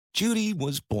Judy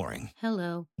was boring.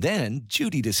 Hello. Then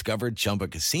Judy discovered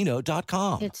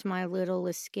ChumbaCasino.com. It's my little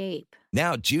escape.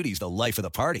 Now Judy's the life of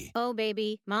the party. Oh,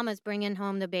 baby, mama's bringing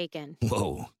home the bacon.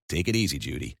 Whoa, take it easy,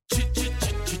 Judy.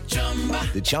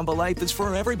 The Chumba life is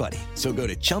for everybody. So go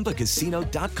to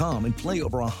ChumbaCasino.com and play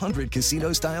over 100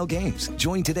 casino-style games.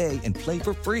 Join today and play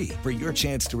for free for your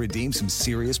chance to redeem some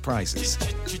serious prizes.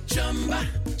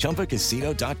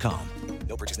 ChumbaCasino.com.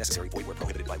 No purchase necessary. Void where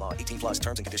prohibited by law. 18 plus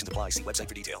terms and conditions apply. See website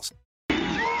for details.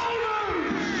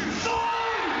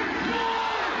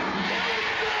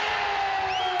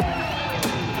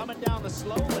 Coming down the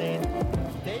slow lane,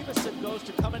 Davison goes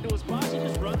to come into his box. He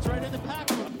just runs right in the pack.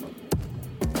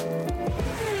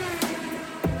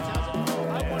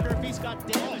 I wonder if he's got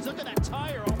damage. Look at that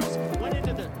tire, almost went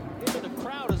into the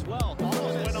crowd as well.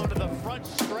 Almost went onto the front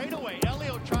straightaway.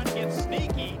 Elio trying to get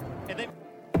sneaky, and then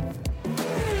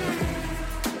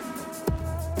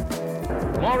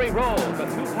Glory rolls. The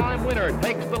two-time winner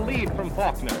takes the lead from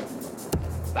Faulkner.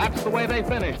 That's the way they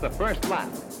finish the first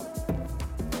lap.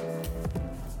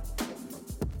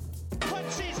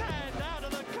 puts his hand out of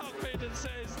the cockpit and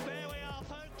says, "There we are,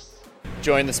 folks."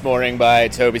 Joined this morning by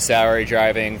Toby Sowery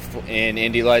driving in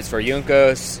Indy lights for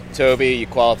Juncos. Toby, you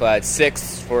qualified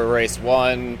 6th for race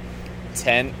 1,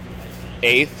 10th,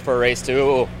 8th for race 2.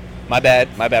 Oh, my bad.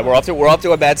 We're off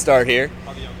to a bad start here.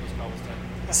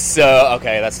 So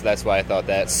okay, that's why I thought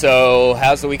that. So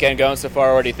how's the weekend going so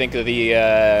far? What do you think of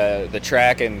the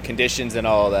track and conditions and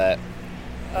all of that?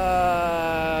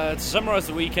 To summarise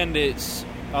the weekend, it's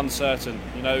uncertain.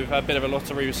 You know, we've had a bit of a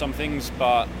lottery with some things,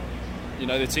 but you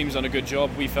know the team's done a good job.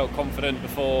 We felt confident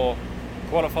before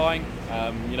qualifying.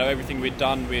 You know, everything we'd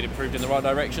done, we'd improved in the right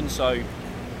direction. So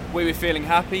we were feeling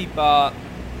happy, but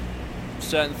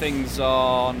certain things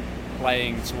aren't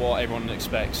playing to what everyone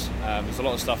expects. There's a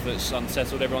lot of stuff that's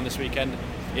unsettled everyone this weekend,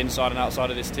 inside and outside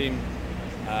of this team.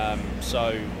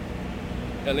 So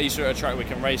at least we're at a track we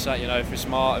can race at. You know, if we're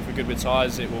smart, if we're good with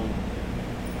tyres, it will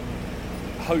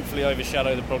hopefully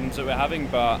overshadow the problems that we're having,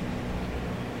 but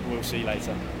we'll see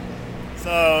later.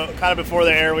 So kind of before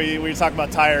the air, we talked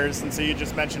about tires, and so you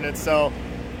just mentioned it. So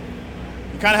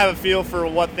you kind of have a feel for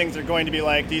what things are going to be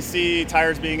like. Do you see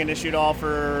tires being an issue at all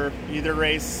for either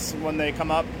race when they come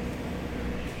up?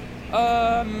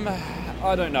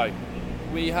 I don't know.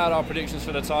 We had our predictions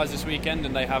for the tyres this weekend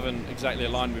and they haven't exactly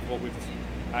aligned with what we've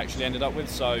actually ended up with,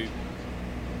 so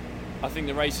I think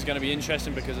the race is going to be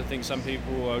interesting because I think some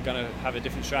people are going to have a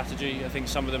different strategy. I think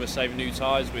some of them are saving new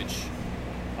tyres, which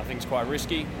I think is quite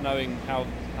risky, knowing how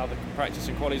the practice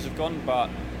and qualities have gone, but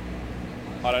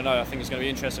I don't know. I think it's going to be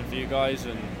interesting for you guys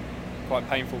and quite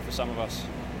painful for some of us.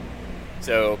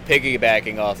 So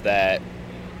piggybacking off that,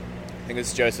 I think it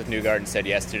was Joseph Newgarden said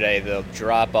yesterday the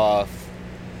drop-off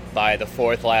by the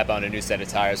 4th lap on a new set of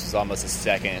tires was almost a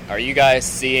second. Are you guys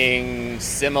seeing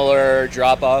similar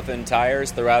drop-off in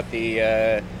tires throughout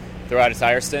a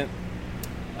tire stint?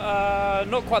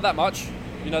 Not quite that much.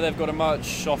 You know, they've got a much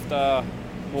softer,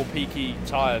 more peaky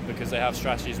tyre because they have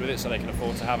strategies with it, so they can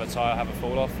afford to have a tyre have a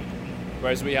fall-off.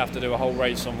 Whereas we have to do a whole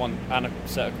race on one and a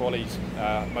set of qualies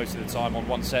most of the time on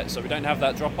one set, so we don't have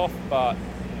that drop-off, but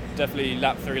definitely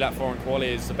lap 3, lap 4 and quali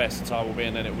is the best the tyre will be,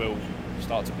 and then it will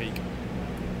start to peak.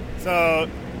 So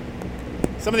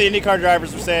some of the IndyCar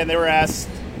drivers were saying they were asked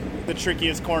the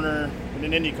trickiest corner in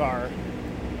an Indy car.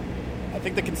 I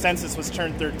think the consensus was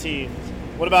turn 13.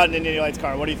 What about an Indy Lights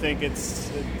car? What do you think? Is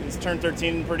turn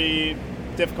 13 pretty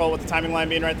difficult with the timing line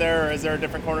being right there, or is there a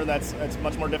different corner that's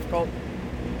much more difficult?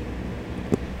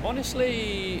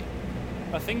 Honestly,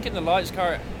 I think in the Lights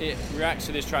car it reacts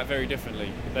to this track very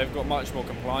differently. They've got much more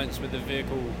compliance with the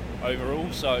vehicle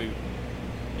overall, so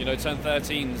you know, turn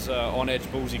 13's on-edge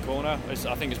ballsy corner. I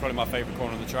think it's probably my favourite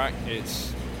corner on the track.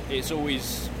 It's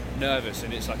always nervous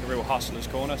and it's like a real hustler's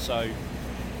corner, so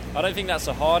I don't think that's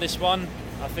the hardest one.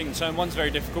 I think turn 1's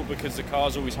very difficult because the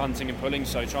car's always hunting and pulling,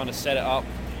 so trying to set it up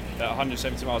at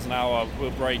 170 miles an hour,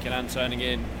 wheel braking and turning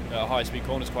in at a high-speed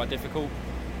corner is quite difficult.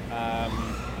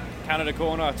 Canada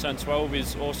corner, turn 12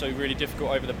 is also really difficult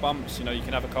over the bumps. You know, you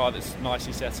can have a car that's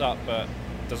nicely set up but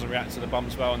doesn't react to the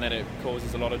bumps well, and then it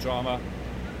causes a lot of drama.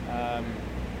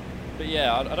 But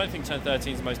yeah, I don't think turn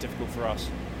 13 is the most difficult for us.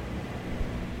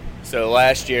 So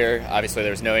last year, obviously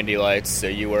there was no Indy Lights, so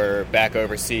you were back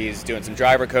overseas doing some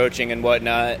driver coaching and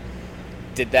whatnot.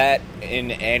 Did that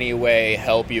in any way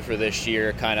help you for this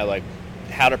year, kind of like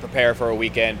how to prepare for a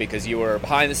weekend, because you were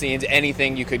behind the scenes,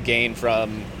 anything you could gain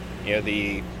from, you know,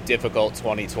 the difficult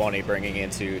 2020 bringing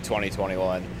into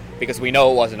 2021, because we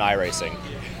know it wasn't iRacing.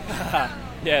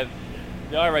 Yeah,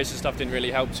 the iRacing stuff didn't really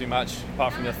help too much,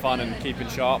 apart from the fun and keeping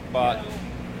sharp, but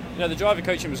you know, the driver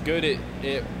coaching was good. It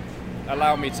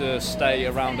allowed me to stay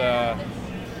around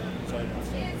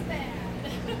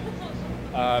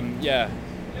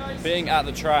being at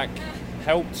the track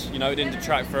helped. It didn't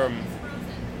detract from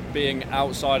being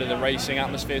outside of the racing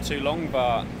atmosphere too long,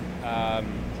 but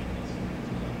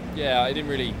it didn't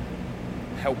really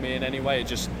help me in any way.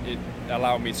 It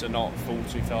allowed me to not fall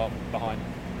too far behind.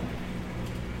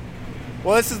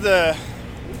 Well, this is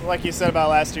like you said about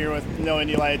last year with no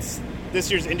Indy lights,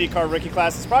 this year's IndyCar rookie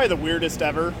class is probably the weirdest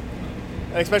ever,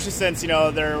 especially since,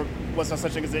 there was no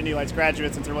such thing as the Indy lights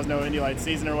graduate, since there was no Indy lights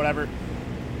season or whatever.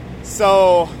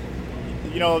 So,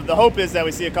 the hope is that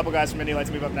we see a couple guys from Indy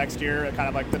lights move up next year, kind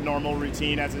of like the normal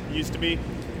routine as it used to be.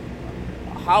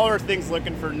 How are things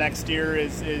looking for next year?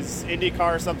 Is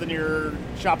IndyCar something you're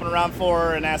shopping around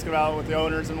for and asking about with the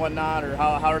owners and whatnot, or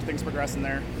how are things progressing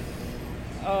there?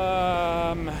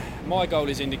 My goal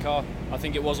is IndyCar. I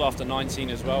think it was after 19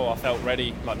 as well. I felt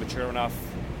ready, mature enough,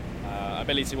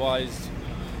 ability-wise.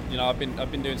 I've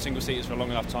been doing single seaters for a long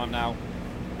enough time now.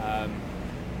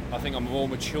 I think I'm more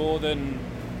mature than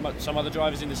some other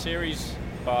drivers in the series,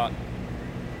 but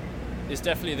it's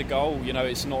definitely the goal.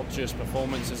 It's not just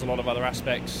performance. There's a lot of other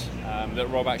aspects that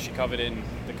Rob actually covered in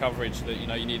the coverage. That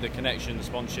you need the connection, the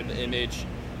sponsorship, the image,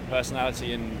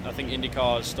 personality, and I think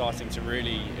IndyCar is starting to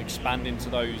really expand into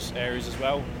those areas as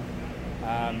well.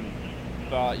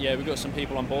 But we've got some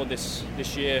people on board this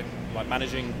year,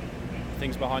 managing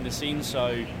things behind the scenes.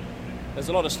 So there's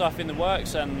a lot of stuff in the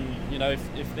works, and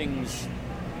if things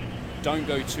don't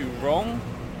go too wrong,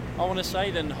 I want to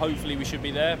say, then hopefully we should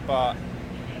be there. But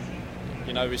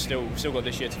we've still got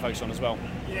this year to focus on as well.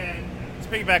 Yeah. To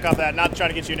piggyback off that, not trying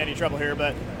to get you in any trouble here,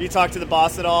 but you talked to the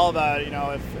boss at all about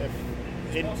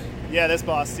this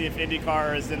boss, see if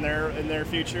IndyCar is in their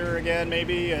future again,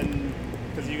 maybe, and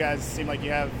because you guys seem like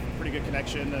you have pretty good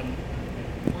connection. And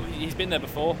he's been there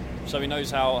before, so he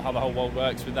knows how the whole world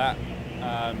works with that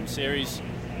series.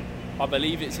 I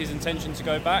believe it's his intention to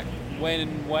go back.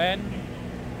 When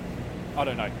I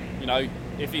don't know.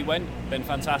 If he went, then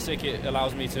fantastic. It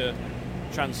allows me to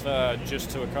transfer just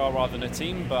to a car rather than a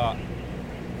team. But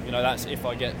that's if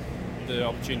I get the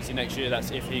opportunity next year.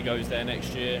 That's if he goes there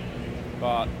next year.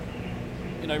 But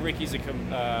Ricky's he's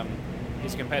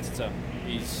a competitor.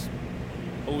 He's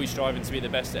always striving to be the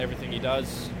best at everything he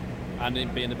does, and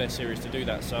in being the best series to do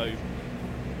that. So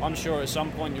I'm sure at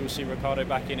some point you'll see Ricciardo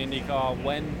back in IndyCar.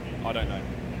 When? I don't know.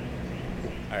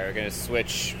 All right, we're going to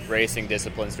switch racing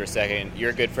disciplines for a second.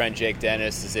 Your good friend Jake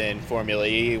Dennis is in Formula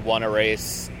E, won a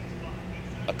race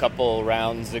a couple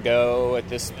rounds ago at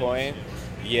this point.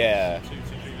 Yeah,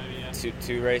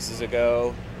 two races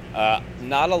ago.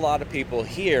 Not a lot of people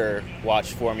here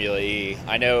watch Formula E.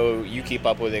 I know you keep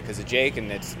up with it because of Jake,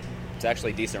 and it's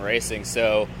actually decent racing.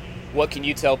 So what can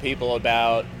you tell people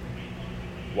about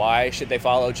why should they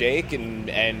follow Jake and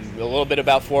a little bit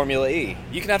about Formula E?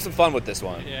 You can have some fun with this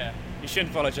one. Yeah. You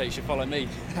shouldn't follow Jake, you should follow me.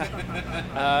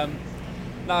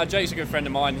 No, Jake's a good friend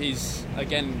of mine. He's,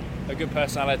 again, a good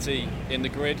personality in the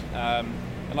grid.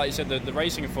 And like you said, the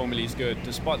racing in Formula E is good.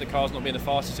 Despite the cars not being the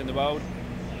fastest in the world,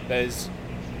 there's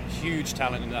huge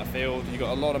talent in that field. You've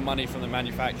got a lot of money from the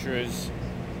manufacturers.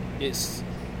 It's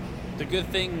the good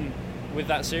thing with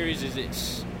that series is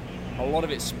it's a lot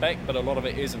of it's spec, but a lot of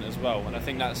it isn't as well. And I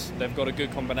think they've got a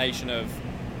good combination of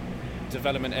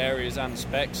development areas and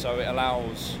spec, so it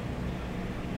allows.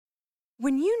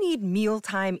 When you need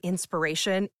mealtime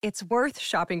inspiration, it's worth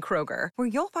shopping Kroger, where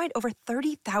you'll find over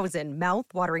 30,000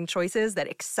 mouth-watering choices that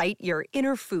excite your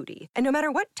inner foodie. And no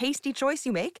matter what tasty choice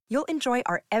you make, you'll enjoy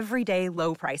our everyday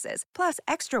low prices, plus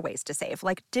extra ways to save,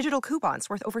 like digital coupons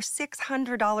worth over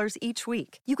 $600 each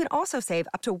week. You can also save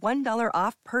up to $1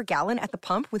 off per gallon at the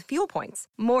pump with fuel points.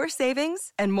 More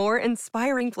savings and more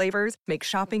inspiring flavors make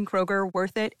shopping Kroger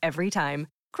worth it every time.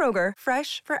 Kroger,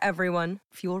 fresh for everyone.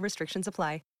 Fuel restrictions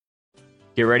apply.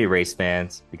 Get ready, race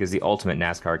fans, because the ultimate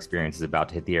NASCAR experience is about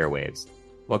to hit the airwaves.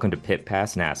 Welcome to Pit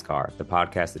Pass NASCAR, the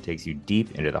podcast that takes you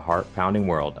deep into the heart-pounding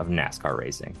world of NASCAR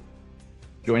racing.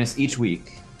 Join us each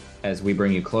week as we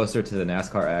bring you closer to the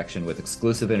NASCAR action with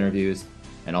exclusive interviews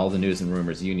and all the news and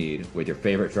rumors you need with your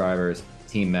favorite drivers,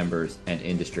 team members, and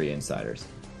industry insiders.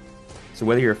 So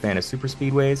whether you're a fan of super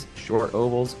speedways, short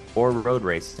ovals, or road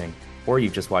racing, or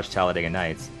you've just watched Talladega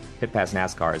Nights, Pit Pass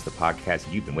NASCAR is the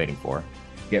podcast you've been waiting for.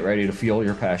 Get ready to fuel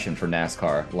your passion for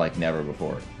NASCAR like never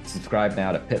before. Subscribe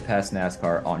now to Pit Pass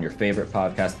NASCAR on your favorite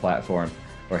podcast platform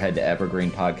or head to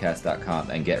evergreenpodcast.com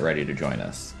and get ready to join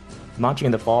us. Launching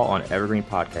in the fall on Evergreen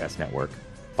Podcast Network.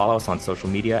 Follow us on social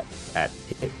media at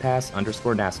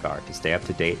pitpass_NASCAR to stay up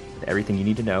to date with everything you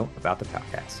need to know about the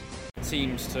podcast.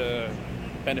 Seems to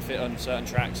benefit on certain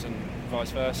tracks and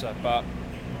vice versa, but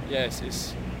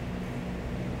yes,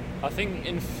 I think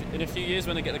in a few years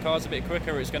when they get the cars a bit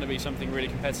quicker, it's going to be something really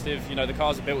competitive. You know, the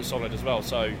cars are built solid as well,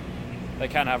 so they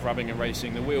can have rubbing and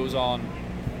racing. The wheels aren't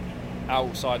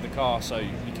outside the car, so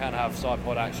you can have side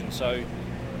pod action. So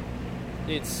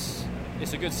it's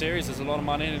a good series. There's a lot of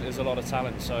money in it. There's a lot of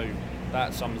talent. So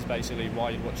that sums basically why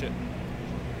you'd watch it.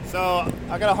 So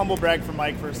I got a humble brag for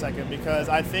Mike for a second, because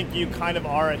I think you kind of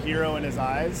are a hero in his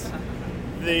eyes.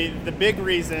 The big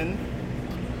reason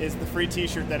is the free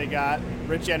T-shirt that he got,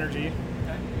 Rich Energy.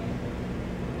 Okay.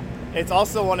 It's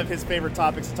also one of his favorite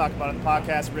topics to talk about on the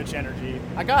podcast, Rich Energy.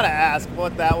 I gotta ask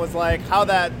what that was like, how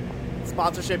that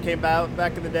sponsorship came about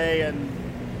back in the day, and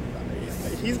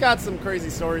he's got some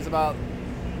crazy stories about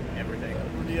everything.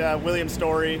 William's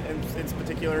story in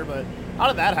particular, but how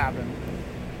did that happen?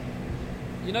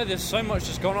 You know, there's so much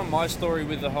that's gone on. My story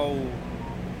with the whole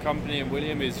company and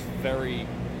William is very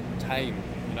tame,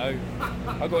 you know.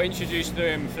 I got introduced to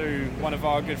him through one of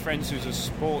our good friends who's a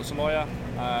sports lawyer,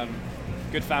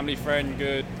 good family friend,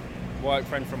 good work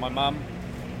friend from my mum.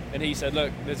 And he said,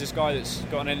 look, there's this guy that's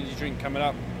got an energy drink coming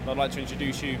up. I'd like to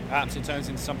introduce you. Perhaps it turns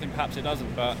into something, perhaps it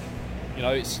doesn't. But, you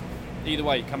know, it's either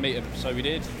way, come meet him. So we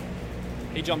did.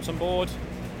 He jumped on board.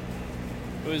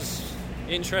 It was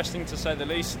interesting to say the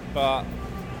least, but,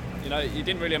 you know, it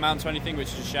didn't really amount to anything, which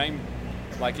is a shame.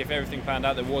 Like, if everything panned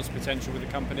out, there was potential with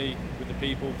the company, with the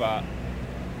people, but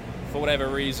for whatever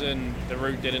reason, the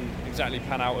route didn't exactly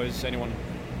pan out as anyone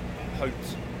hoped.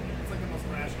 It's like the most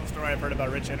rational story I've heard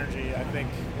about Rich Energy, I think.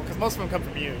 Well, because most of them come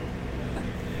from you.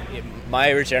 My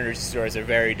Rich Energy stories are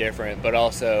very different, but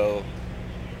also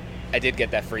I did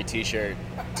get that free T-shirt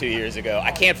 2 years ago.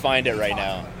 I can't find it right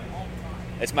now.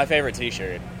 It's my favorite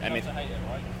T-shirt. I mean,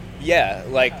 yeah,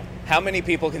 like, how many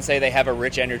people can say they have a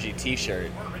Rich Energy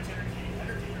T-shirt?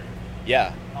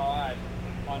 Yeah. Oh, I had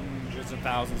hundreds of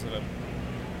thousands of them.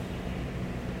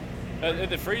 At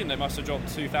the Freedom, they must have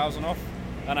dropped 2,000 off,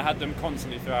 and I had them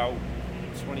constantly throughout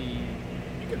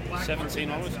 2017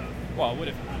 onwards. Well, I would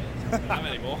have. Not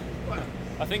anymore.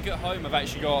 I think at home I've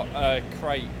actually got a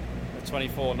crate of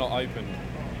 24 not opened.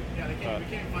 Yeah, we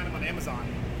can't find them on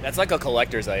Amazon. That's like a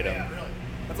collector's item. Yeah, really.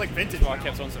 That's like vintage. So I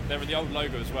kept on. They were the old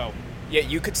logo as well. Yeah,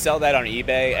 you could sell that on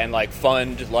eBay and like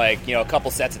fund like, you know, a couple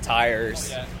sets of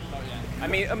tires. Not yet. I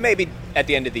mean, maybe at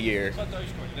the end of the year. It's like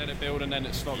Dogecoin. Let it build and then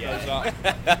its stock goes up.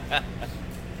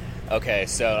 Okay,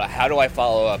 so how do I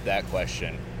follow up that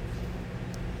question?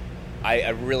 I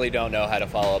really don't know how to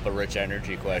follow up a Rich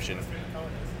Energy question.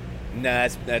 Nah,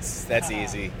 that's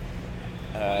easy.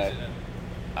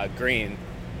 Green.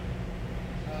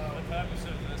 The purpose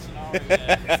of the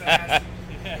scenario.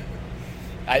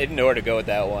 I didn't know where to go with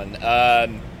that one.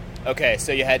 Okay,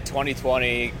 so you had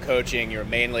 2020 coaching. You were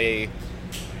mainly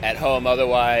at home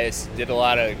otherwise. Did a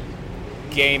lot of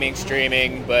gaming,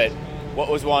 streaming, but what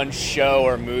was one show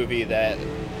or movie that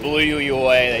blew you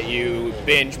away that you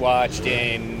binge watched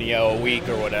in, you know, a week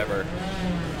or whatever?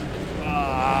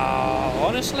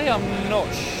 Honestly, I'm not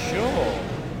sure.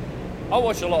 I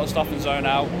watch a lot of stuff and zone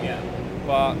out. Yeah.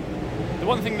 But the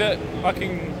one thing that I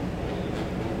can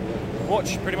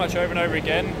watch pretty much over and over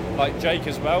again, like Jake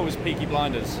as well, was Peaky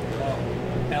Blinders.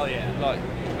 Hell yeah. Like,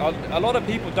 a lot of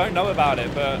people don't know about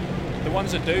it, but the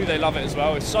ones that do, they love it as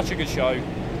well. It's such a good show.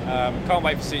 Can't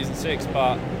wait for season 6,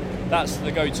 but that's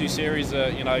the go-to series.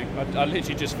 You know, I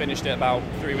literally just finished it about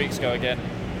 3 weeks ago again.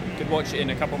 Could watch it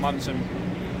in a couple months and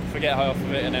forget half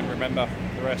of it and then remember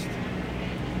the rest.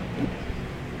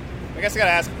 I guess I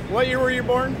gotta ask, what year were you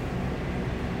born?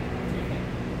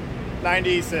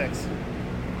 96.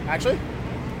 Actually?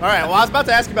 Alright, well I was about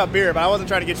to ask you about beer, but I wasn't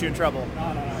trying to get you in trouble. No.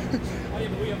 Oh yeah,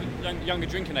 but we have a younger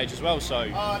drinking age as well, so... Oh,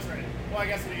 that's right. Well, I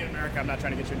guess when you get in America, I'm not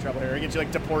trying to get you in trouble here. I get you,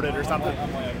 like, deported or something.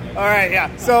 Okay. All right,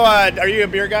 yeah. So, are you a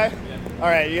beer guy? Yeah. All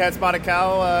right, you had Spotted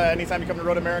Cow anytime you come to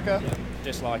Road America? Yeah.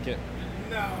 Dislike it.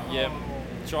 No. Yep.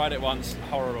 Tried it once.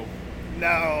 Horrible. No.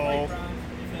 If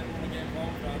they want to get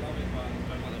involved, I love it, but I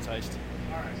don't like the taste.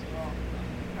 All right, well,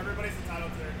 everybody's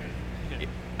entitled to their opinion.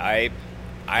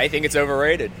 I think it's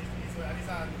overrated. He's on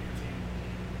your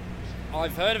team.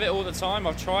 I've heard of it all the time.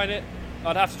 I've tried it.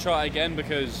 I'd have to try it again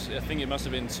because I think it must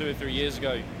have been 2 or 3 years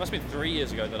ago. It must have been 3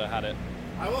 years ago that I had it.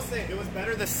 I will say it was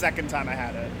better the second time I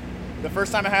had it. The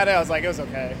first time I had it, I was like, it was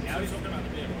okay. Yeah, I was talking about the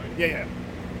beer, right? Yeah.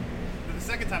 But the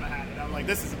second time I had it, I'm like,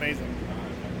 this is amazing.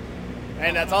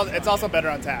 And that's all. It's also better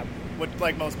on tap,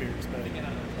 like most beers. But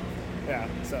yeah,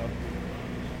 so.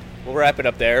 We'll wrap it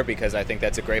up there because I think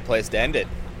that's a great place to end it.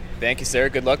 Thank you, sir.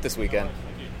 Good luck this weekend.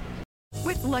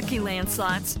 With Lucky Land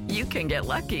Slots, you can get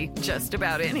lucky just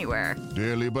about anywhere.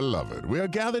 Dearly beloved, we are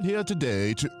gathered here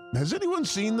today to... Has anyone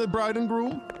seen the bride and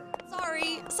groom?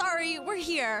 Sorry, we're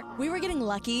here. We were getting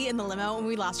lucky in the limo and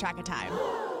we lost track of time.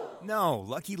 No,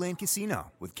 Lucky Land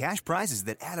Casino, with cash prizes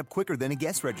that add up quicker than a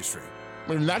guest registry.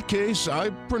 In that case,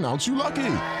 I pronounce you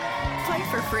lucky.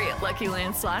 Play for free at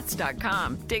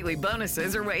LuckyLandSlots.com. Daily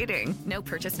bonuses are waiting. No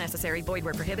purchase necessary. Void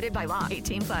where prohibited by law.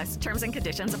 18+. Terms and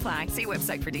conditions apply. See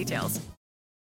website for details.